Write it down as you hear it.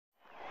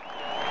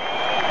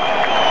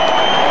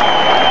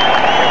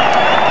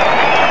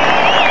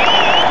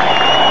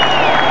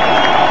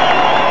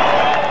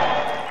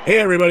Hey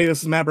everybody,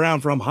 this is Matt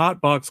Brown from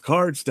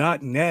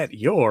HotBoxCards.net,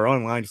 your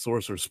online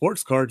source for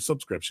sports card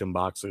subscription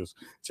boxes.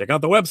 Check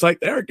out the website.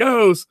 There it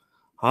goes.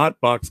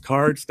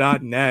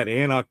 HotBoxCards.net.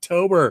 And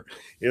October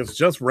is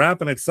just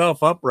wrapping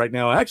itself up right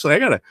now. Actually, I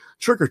got a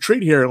trick or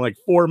treat here in like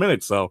 4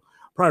 minutes, so I'll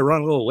probably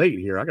run a little late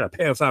here. I got to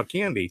pass out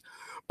candy.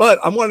 But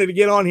I wanted to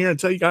get on here and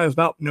tell you guys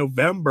about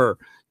November,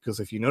 because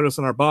if you notice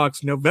in our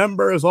box,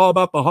 November is all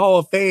about the Hall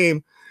of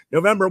Fame.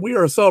 November, we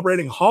are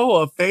celebrating Hall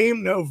of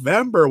Fame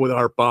November with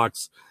our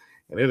box,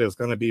 and it is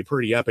going to be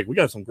pretty epic. We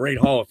got some great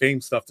Hall of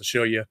Fame stuff to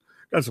show you.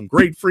 Got some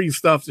great free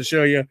stuff to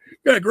show you.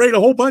 Got a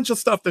whole bunch of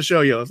stuff to show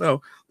you.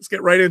 So let's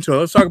get right into it.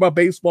 Let's talk about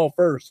baseball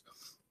first.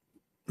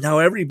 Now,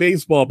 every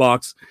baseball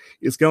box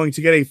is going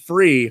to get a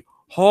free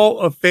Hall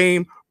of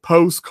Fame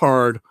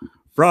postcard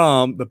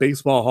from the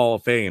Baseball Hall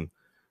of Fame,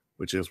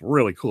 which is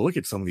really cool. Look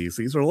at some of these.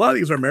 A lot of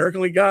these are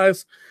American League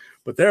guys,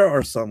 but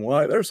there's some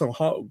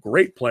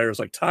great players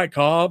like Ty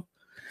Cobb.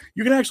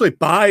 You can actually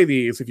buy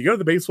these if you go to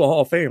the Baseball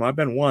Hall of Fame. I've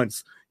been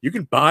once. You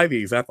can buy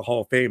these at the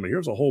Hall of Fame, and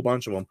here's a whole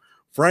bunch of them.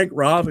 Frank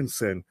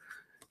Robinson,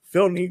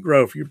 Phil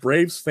Negro for you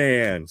Braves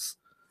fans,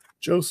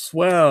 Joe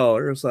Swell.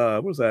 There's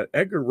what was that?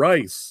 Edgar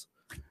Rice,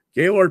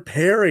 Gaylord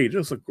Perry.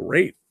 Just a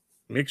great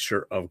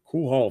mixture of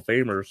cool Hall of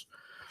Famers.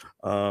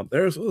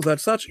 There's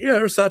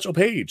Satchel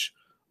Paige.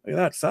 Look at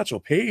that,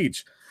 Satchel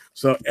Paige.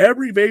 So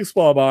every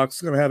baseball box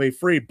is going to have a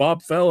free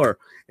Bob Feller,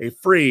 a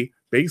free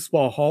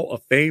Baseball Hall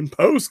of Fame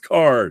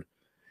postcard.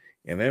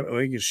 And then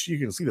you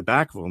can see the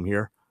back of them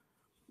here.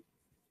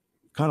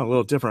 Kind of a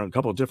little different, a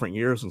couple of different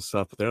years and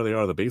stuff, but there they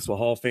are, the Baseball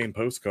Hall of Fame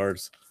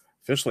postcards.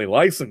 Officially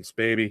licensed,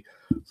 baby.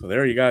 So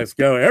there you guys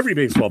go. Every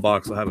baseball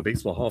box will have a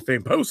Baseball Hall of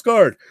Fame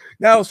postcard.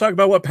 Now let's talk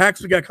about what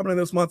packs we got coming in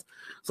this month.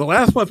 So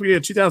last month we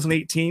did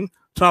 2018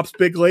 Topps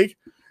Big League.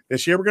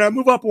 This year we're going to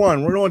move up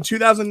one. We're going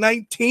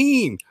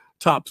 2019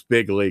 Topps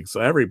Big League. So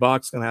every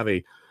box is going to have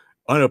a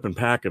unopened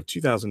pack of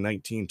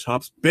 2019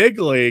 Topps Big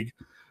League.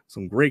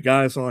 Some great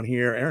guys on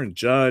here. Aaron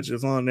Judge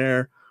is on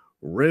there.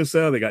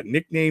 Rizzo. They got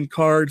nickname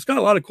cards. Got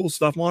a lot of cool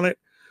stuff on it.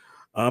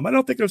 I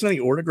don't think there's any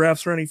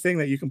autographs or anything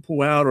that you can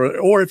pull out,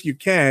 or if you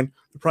can,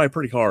 they're probably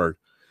pretty hard.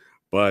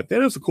 But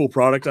that is a cool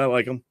product. I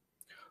like them.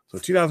 So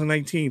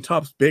 2019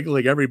 Topps Big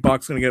League. Every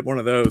box is going to get one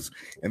of those.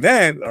 And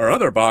then our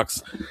other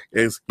box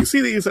is, you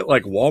see these at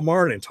like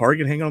Walmart and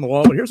Target hanging on the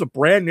wall, but here's a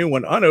brand new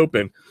one,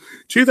 unopened.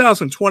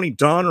 2020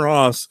 Don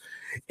Ross.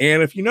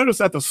 And if you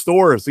notice at the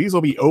stores, these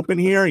will be open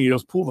here, and you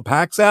just pull the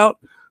packs out.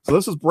 So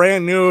this is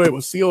brand new. It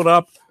was sealed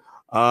up.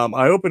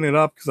 I opened it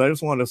up because I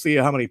just wanted to see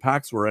how many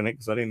packs were in it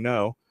because I didn't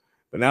know.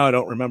 But now I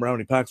don't remember how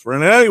many packs were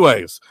in it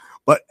anyways.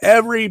 But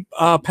every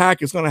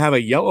pack is going to have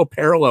a yellow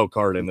parallel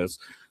card in this.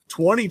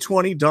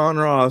 2020 Don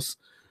Ross.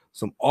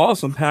 Some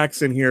awesome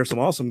packs in here. Some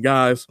awesome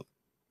guys.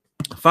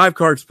 5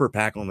 cards per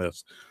pack on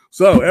this.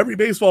 So every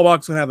baseball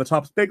box is going to have the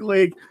Topps Big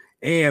League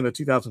and the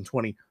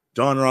 2020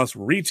 Don Ross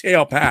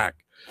retail pack.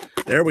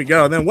 There we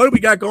go. And then what do we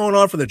got going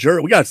on for the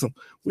jersey? We got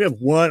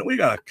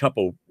a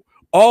couple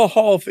all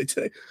Hall of Fame.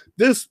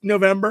 This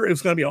November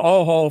is going to be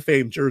all Hall of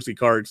Fame jersey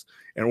cards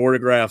and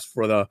autographs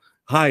for the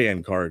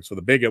high-end cards, for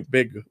the big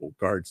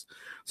cards.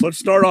 So let's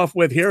start off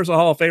with, here's a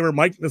Hall of Famer,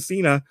 Mike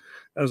Mussina.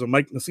 That was a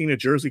Mike Mussina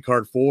jersey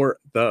card for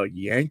the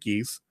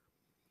Yankees.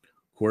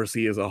 Of course,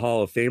 he is a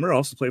Hall of Famer.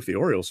 Also played for the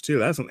Orioles, too.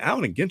 That's an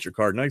Allen Ginter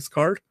card. Nice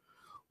card.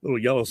 Little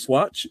yellow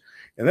swatch.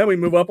 And then we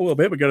move up a little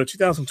bit. We go to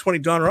 2020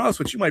 Don Ross,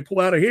 which you might pull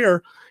out of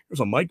here. There's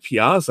a Mike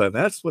Piazza.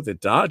 That's with the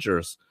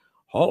Dodgers.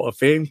 Hall of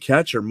Fame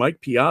catcher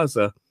Mike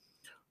Piazza,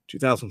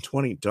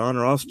 2020 Don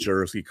Ross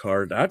jersey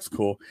card. That's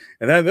cool.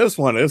 And then this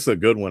is a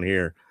good one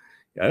here.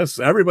 Yeah,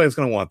 everybody's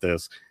going to want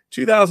this.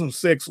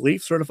 2006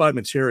 Leaf Certified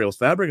Materials,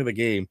 Fabric of the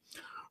Game.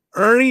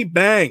 Ernie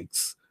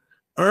Banks.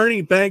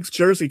 Ernie Banks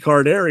jersey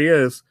card. There he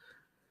is.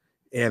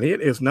 And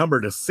it is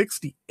numbered to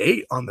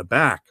 68 on the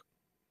back.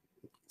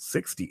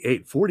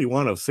 68,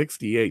 41 of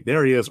 68.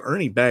 There he is,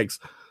 Ernie Banks.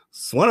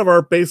 One of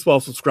our baseball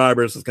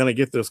subscribers is going to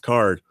get this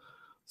card.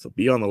 So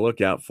be on the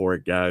lookout for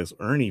it, guys.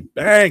 Ernie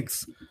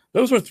Banks.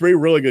 Those are 3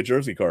 really good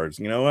jersey cards.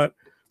 You know what?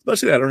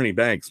 Especially that Ernie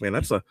Banks, man.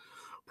 That's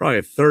probably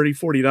a $30,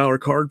 $40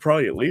 card,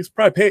 probably at least.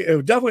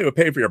 It definitely would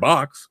pay for your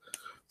box.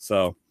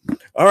 So,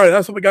 all right,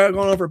 that's what we got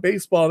going on for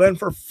baseball. Then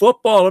for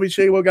football, let me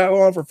show you what we got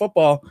going on for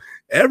football.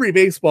 Every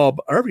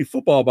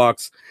football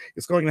box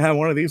is going to have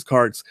one of these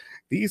cards.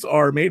 These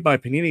are made by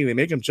Panini. They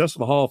make them just for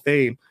the Hall of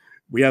Fame.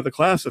 We have the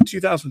class of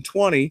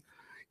 2020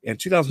 and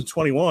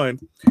 2021,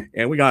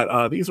 and we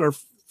got these are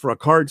for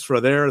cards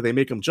for there. They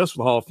make them just for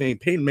the Hall of Fame.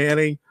 Peyton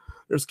Manning.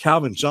 There's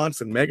Calvin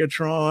Johnson,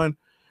 Megatron.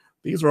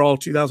 These are all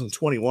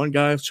 2021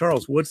 guys.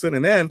 Charles Woodson.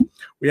 And then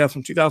we have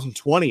some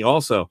 2020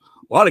 also.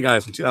 A lot of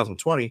guys from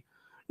 2020.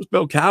 There's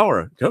Bill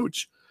Cowher,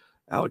 coach.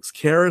 Alex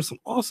Karras. Some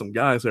awesome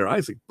guys there.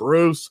 Isaac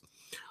Bruce.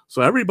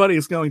 So everybody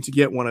is going to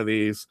get one of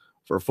these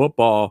for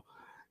football.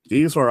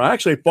 I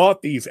actually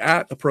bought these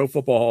at the Pro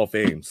Football Hall of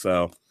Fame.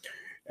 So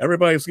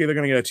everybody's either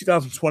going to get a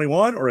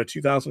 2021 or a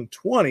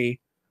 2020.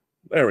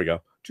 There we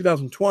go.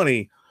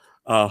 2020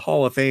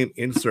 Hall of Fame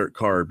insert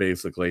card,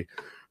 basically.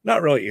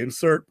 Not really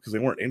insert because they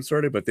weren't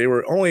inserted, but they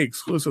were only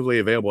exclusively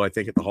available, I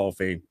think, at the Hall of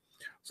Fame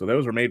So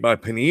those are made by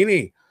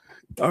Panini.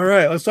 All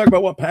right, let's talk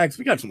about what packs.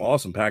 We got some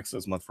awesome packs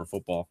this month for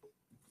football.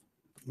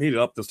 Made it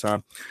up this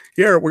time.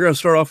 Here, we're going to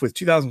start off with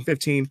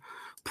 2015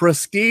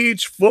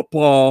 Prestige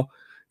Football.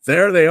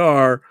 There they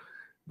are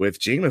with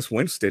Jameis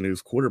Winston,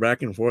 who's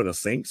quarterbacking for the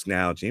Saints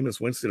now.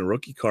 Jameis Winston, a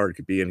rookie card,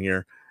 could be in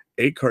here.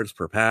 8 cards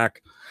per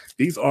pack.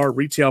 These are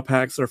retail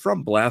packs. They're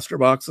from blaster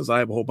boxes. I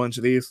have a whole bunch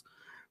of these.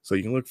 So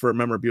you can look for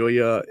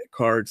memorabilia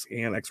cards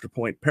and extra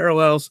point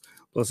parallels.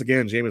 Plus,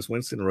 again, Jameis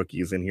Winston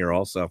rookie is in here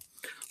also.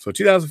 So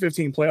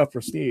 2015 Playoff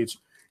Prestige.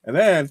 And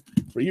then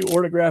for you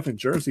autograph and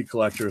jersey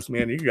collectors,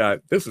 man, you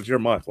got, this is your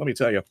month. Let me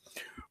tell you.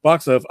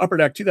 Box of Upper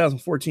Deck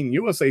 2014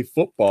 USA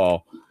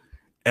Football.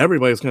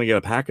 Everybody's going to get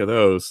a pack of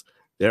those.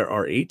 There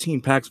are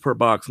 18 packs per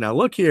box. Now,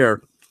 look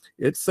here.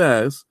 It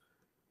says,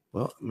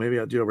 well, maybe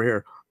I'll do over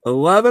here.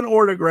 11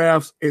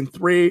 autographs and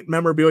 3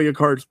 memorabilia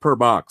cards per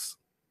box.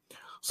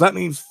 So that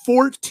means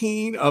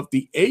 14 of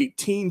the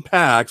 18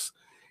 packs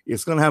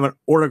is going to have an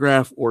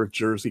autograph or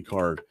jersey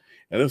card.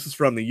 And this is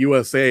from the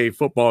USA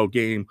Football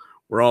game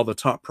where all the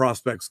top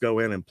prospects go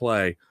in and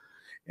play.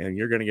 And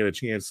you're going to get a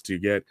chance to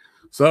get.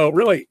 So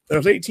really,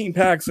 there's 18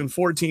 packs and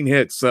 14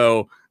 hits.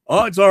 So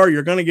odds are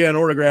you're going to get an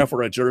autograph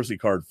or a jersey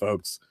card,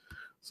 folks.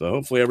 So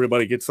hopefully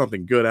everybody gets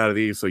something good out of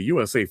these. So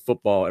USA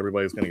Football,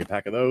 everybody's going to get a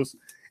pack of those.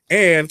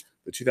 And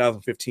the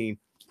 2015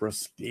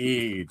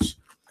 Prestige.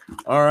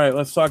 All right,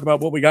 let's talk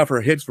about what we got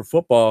for hits for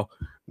football.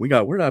 We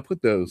got, where did I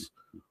put those?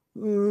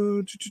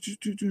 Put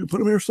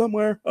them here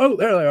somewhere. Oh,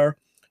 there they are.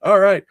 All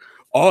right.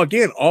 All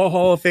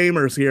Hall of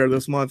Famers here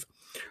this month.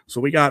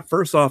 So we got,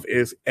 first off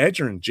is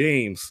Edgerrin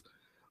James.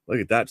 Look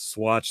at that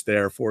swatch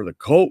there for the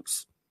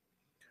Colts.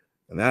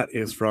 And that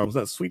is from, is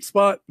that Sweet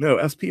Spot? No,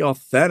 SP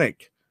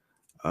Authentic.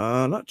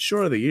 Not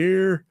sure of the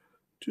year.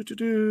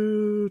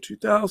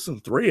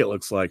 2003, it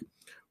looks like.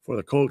 For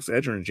the Colts,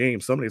 Edgerrin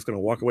James. Somebody's going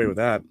to walk away with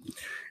that.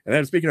 And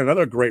then speaking of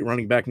another great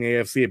running back in the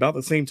AFC, about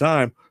the same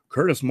time,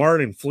 Curtis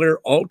Martin, Flair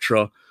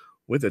Ultra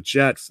with the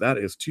Jets. That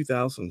is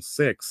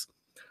 2006.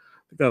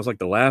 I think that was like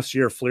the last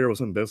year Flair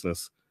was in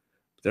business.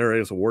 There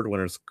is award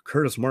winners.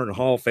 Curtis Martin,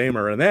 Hall of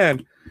Famer. And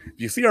then,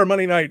 if you see our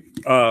Monday Night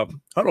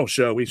Huddle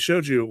show, we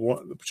showed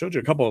you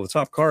a couple of the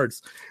top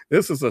cards.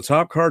 This is the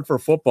top card for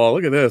football.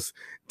 Look at this.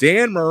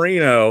 Dan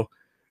Marino,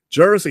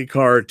 jersey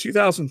card,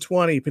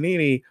 2020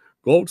 Panini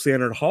Gold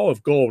Standard Hall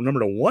of Gold,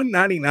 number to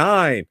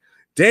 199.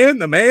 Dan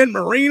the Man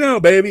Marino,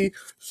 baby.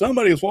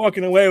 Somebody's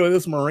walking away with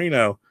this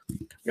Marino.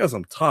 We got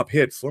some top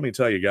hits, let me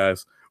tell you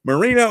guys.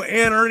 Marino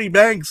and Ernie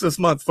Banks this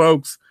month,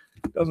 folks.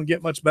 Doesn't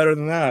get much better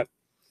than that.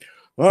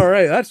 All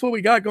right, that's what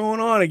we got going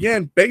on.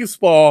 Again,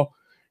 baseball,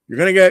 you're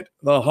going to get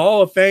the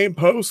Hall of Fame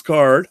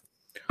postcard.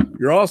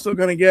 You're also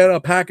going to get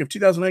a pack of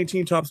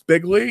 2019 Topps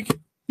Big League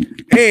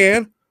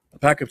and a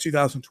pack of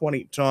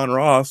 2020 John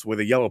Ross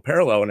with a yellow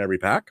parallel in every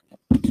pack.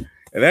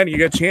 And then you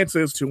get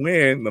chances to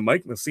win the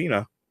Mike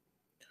Messina,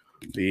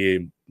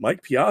 the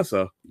Mike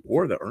Piazza,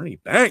 or the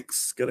Ernie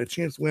Banks. Got a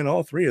chance to win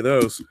all 3 of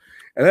those.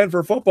 And then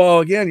for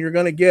football, again, you're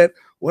going to get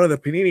one of the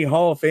Panini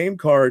Hall of Fame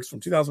cards from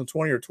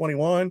 2020 or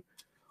 21.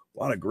 A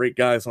lot of great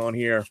guys on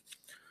here.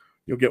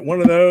 You'll get one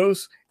of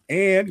those,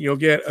 and you'll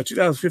get a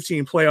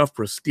 2015 Playoff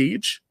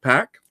Prestige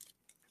pack,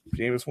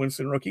 Jameis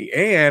Winston rookie,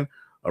 and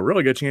a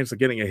really good chance of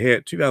getting a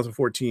hit,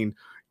 2014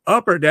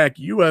 Upper Deck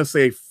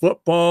USA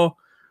Football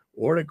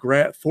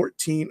autograph,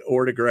 14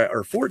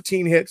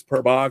 hits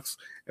per box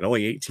and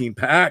only 18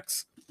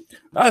 packs.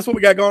 That's what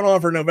we got going on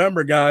for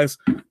November, guys.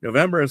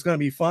 November is going to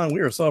be fun.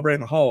 We are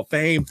celebrating the Hall of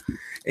Fame.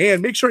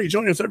 And make sure you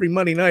join us every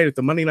Monday night at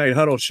the Monday Night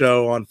Huddle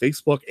show on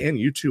Facebook and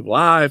YouTube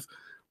Live.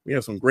 We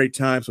have some great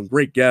time, some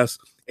great guests,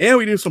 and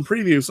we do some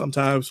previews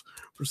sometimes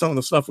for some of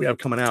the stuff we have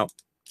coming out.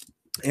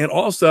 And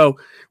also,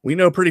 we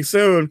know pretty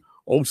soon,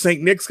 old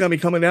St. Nick's going to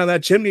be coming down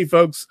that chimney,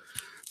 folks.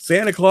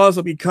 Santa Claus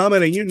will be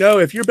coming, and you know,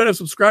 if you've been a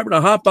subscriber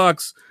to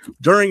Hotbox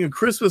during a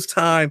Christmas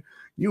time,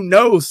 you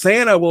know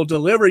Santa will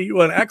deliver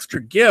you an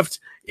extra gift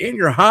in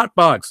your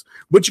Hotbox.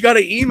 But you got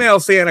to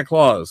email Santa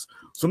Claus.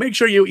 So make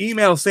sure you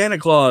email Santa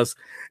Claus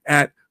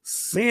at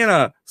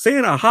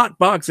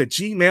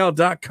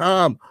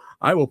santahotbox@gmail.com.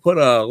 I will put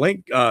a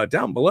link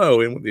down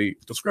below in the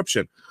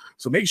description.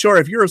 So make sure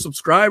if you're a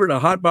subscriber to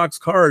Hotbox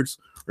Cards,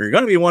 or you're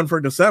going to be one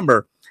for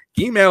December,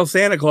 email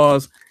Santa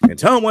Claus and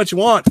tell him what you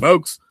want,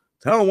 folks.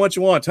 Tell them what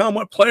you want. Tell them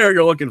what player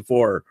you're looking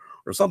for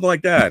or something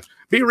like that.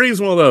 Be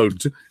reasonable, though.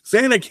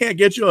 Santa can't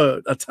get you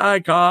a Ty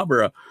Cobb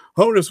or a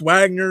Honus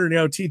Wagner,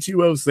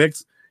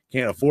 T206.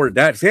 Can't afford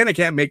that. Santa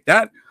can't make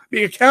that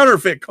be a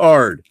counterfeit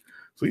card.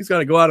 So he's got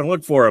to go out and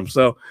look for them.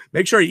 So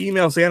make sure you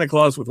email Santa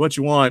Claus with what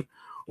you want,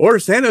 or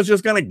Santa's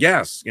just going to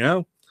guess,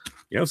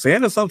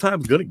 Santa's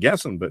sometimes good at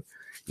guessing, but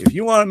if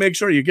you want to make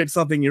sure you get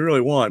something you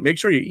really want, make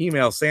sure you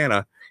email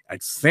Santa at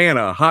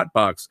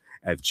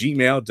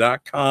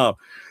santahotbox@gmail.com.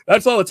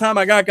 That's all the time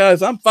I got,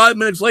 guys. I'm 5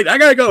 minutes late. I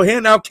got to go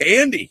hand out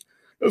candy.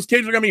 Those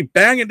kids are going to be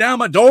banging down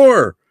my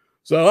door.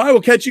 So I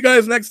will catch you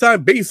guys next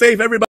time. Be safe,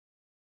 everybody.